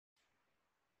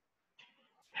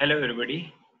Hello,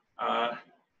 everybody. Uh,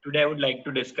 Today, I would like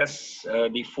to discuss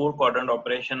the four-quadrant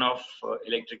operation of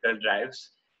electrical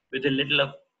drives with a little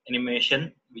of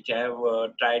animation, which I have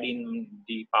tried in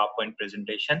the PowerPoint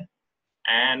presentation.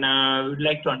 And I would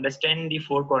like to understand the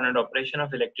four-quadrant operation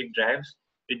of electric drives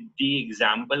with the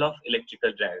example of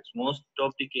electrical drives. Most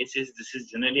of the cases, this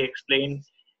is generally explained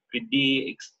with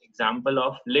the example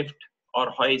of lift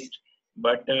or hoist,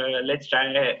 but let's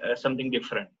try something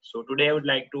different. So today I would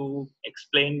like to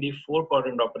explain the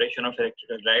four-quadrant operation of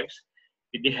electrical drives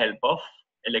with the help of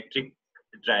electric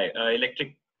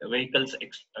vehicles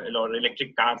or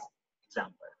electric cars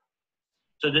example.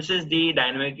 So this is the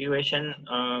dynamic equation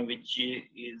which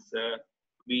is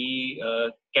we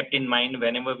kept in mind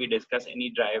whenever we discuss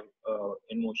any drive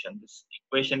in motion. This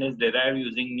equation is derived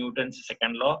using Newton's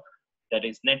second law, that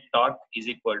is net torque is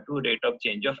equal to rate of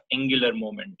change of angular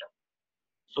momentum.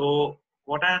 So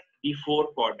what are the four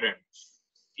quadrants?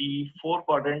 The four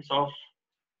quadrants of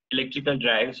electrical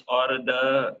drives, or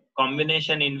the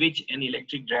combination in which an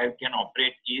electric drive can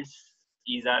operate,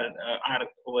 are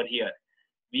over here.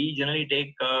 We generally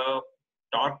take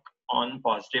torque on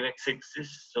positive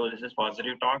x-axis. So this is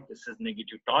positive torque, this is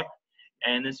negative torque,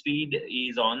 and the speed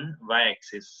is on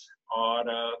y-axis, or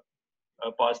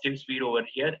positive speed over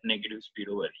here, negative speed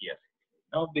over here.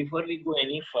 Now, before we go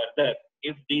any further,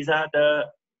 if these are the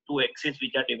two axes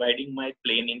which are dividing my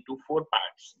plane into four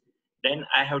parts, then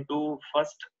I have to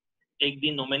first take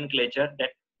the nomenclature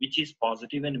that which is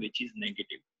positive and which is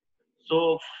negative.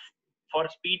 So for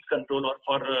speed control, or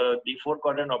for the four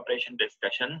quadrant operation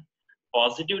discussion,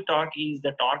 positive torque is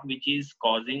the torque which is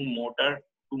causing motor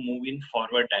to move in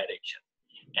forward direction,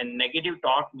 and negative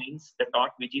torque means the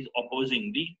torque which is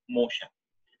opposing the motion.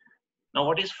 Now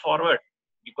what is forward?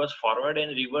 Because forward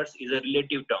and reverse is a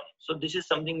relative term. So this is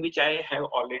something which I have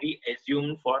already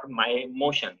assumed for my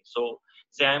motion. So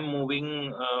say I'm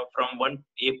moving from one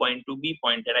A point to B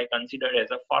point, that I consider as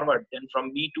a forward, then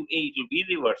from B to A it will be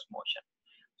reverse motion.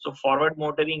 So forward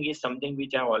motoring is something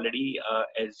which I've already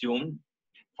assumed.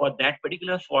 For that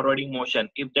particular forwarding motion,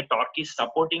 if the torque is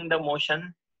supporting the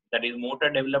motion, that is motor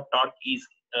developed torque is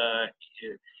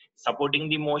supporting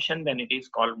the motion, then it is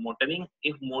called motoring.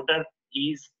 If motor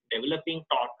is developing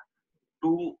torque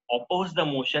to oppose the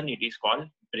motion, it is called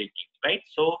braking, right?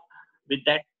 So with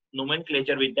that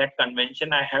nomenclature, with that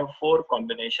convention, I have four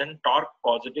combination: torque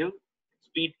positive,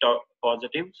 speed torque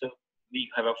positive. So we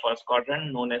have a first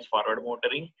quadrant known as forward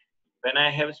motoring. When I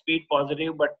have speed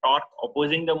positive but torque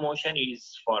opposing the motion,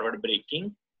 is forward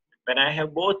braking. When I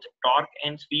have both torque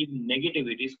and speed negative,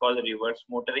 it is called reverse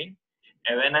motoring.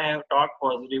 And when I have torque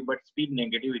positive but speed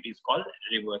negative, it is called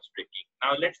reverse braking.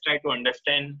 Now let's try to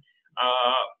understand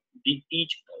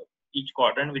each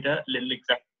quadrant with a little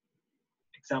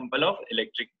example of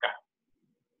electric car.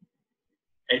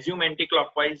 Assume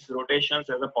anti-clockwise rotations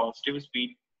as a positive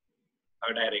speed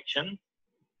direction.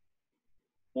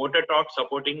 Motor torque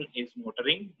supporting is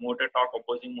motoring. Motor torque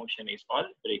opposing motion is called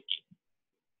braking.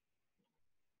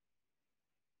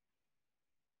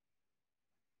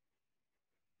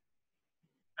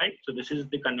 Right? So this is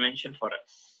the convention for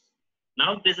us.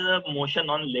 Now this is a motion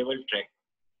on level track.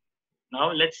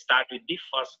 Now let's start with the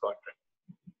first quadrant.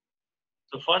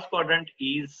 So first quadrant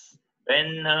is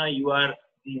when you are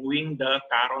moving the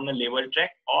car on a level track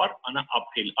or on an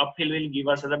uphill. Uphill will give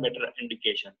us a better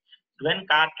indication. So when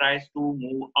car tries to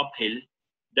move uphill,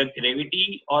 the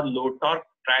gravity or load torque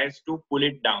tries to pull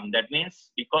it down. That means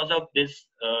because of this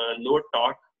load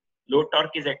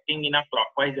torque is acting in a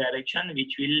clockwise direction,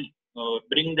 which will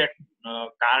bring that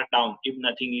car down if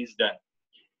nothing is done.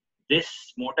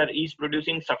 This motor is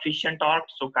producing sufficient torque,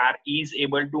 so car is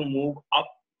able to move up,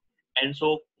 and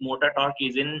so motor torque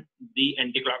is in the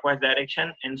anti-clockwise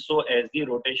direction, and so as the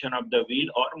rotation of the wheel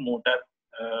or motor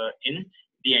in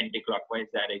the anti-clockwise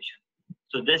direction.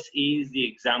 So this is the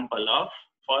example of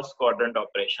first quadrant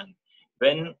operation.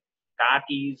 When car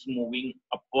is moving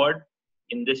upward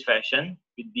in this fashion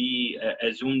with the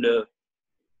assumed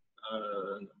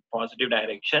positive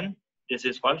direction, this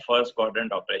is called first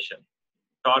quadrant operation.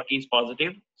 Torque is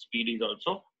positive, speed is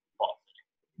also positive.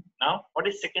 Now, what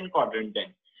is second quadrant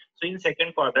then? So in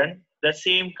second quadrant, the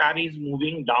same car is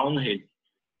moving downhill.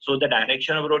 So the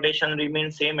direction of rotation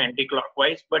remains same,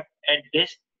 anti-clockwise, but at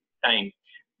this time,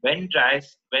 when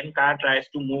car tries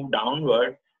to move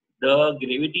downward, the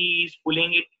gravity is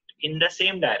pulling it in the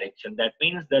same direction. That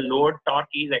means the load torque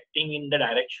is acting in the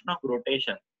direction of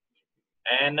rotation.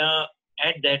 And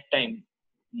at that time,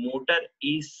 motor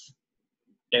is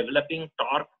developing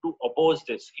torque to oppose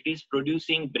this. It is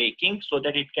producing braking so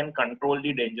that it can control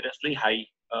the dangerously high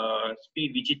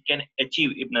speed which it can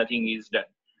achieve if nothing is done.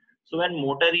 So when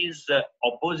motor is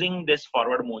opposing this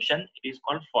forward motion, it is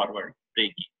called forward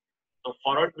braking. So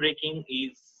forward braking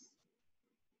is,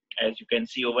 as you can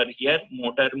see over here,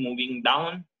 motor moving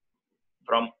down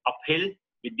from uphill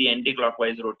with the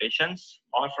anti-clockwise rotations,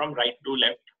 or from right to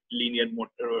left linear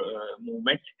motor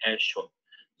movement as shown.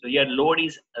 So here load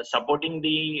is supporting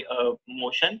the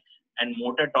motion, and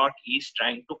motor torque is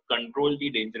trying to control the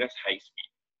dangerous high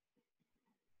speed.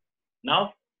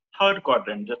 Now third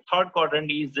quadrant. The third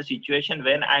quadrant is the situation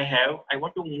when I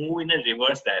want to move in a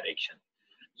reverse direction.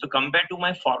 So compared to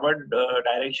my forward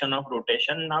direction of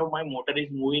rotation, now my motor is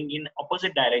moving in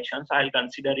opposite direction. So I'll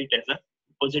consider it as a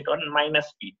opposite or minus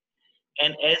speed.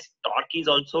 And as torque is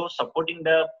also supporting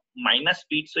the minus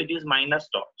speed, so it is minus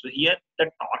torque. So here the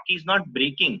torque is not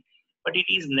braking, but it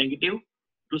is negative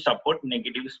to support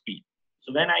negative speed.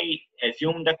 So when I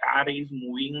assume the car is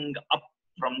moving up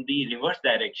from the reverse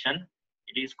direction,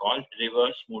 it is called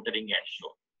reverse motoring as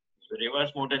shown. So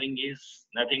reverse motoring is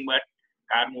nothing but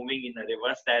car moving in a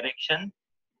reverse direction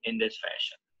in this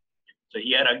fashion. So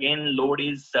here again load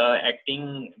is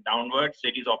acting downwards, so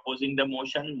it is opposing the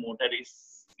motion. Motor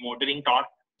is motoring torque,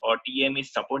 or TM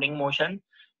is supporting motion.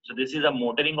 So this is a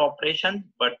motoring operation,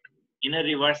 but in a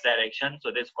reverse direction.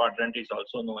 So this quadrant is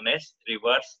also known as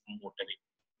reverse motoring.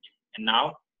 And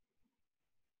now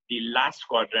the last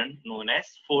quadrant, known as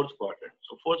fourth quadrant.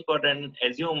 So fourth quadrant,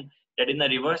 assume that in the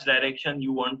reverse direction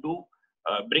you want to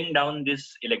bring down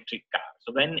this electric car.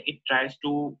 So when it tries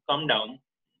to come down,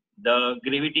 the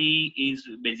gravity is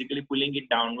basically pulling it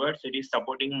downwards. It is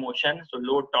supporting motion. So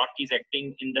load torque is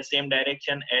acting in the same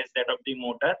direction as that of the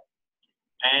motor,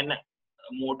 and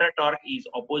motor torque is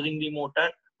opposing the motor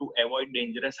to avoid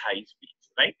dangerous high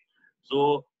speeds, right?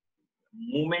 So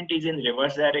movement is in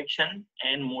reverse direction,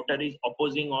 and motor is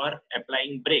opposing or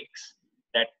applying brakes.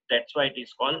 That's why it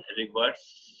is called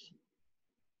reverse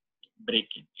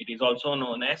braking. It is also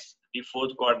known as the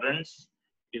fourth quadrants.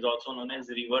 It is also known as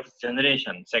reverse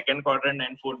generation. Second quadrant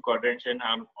and fourth quadrant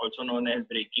are also known as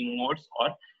braking modes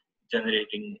or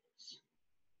generating modes.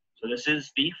 So this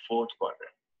is the fourth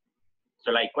quadrant.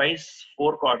 So likewise,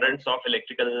 four quadrants of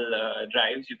electrical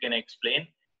drives you can explain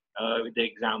with the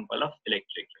example of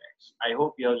electric drives. I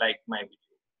hope you have liked my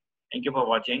video. Thank you for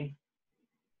watching.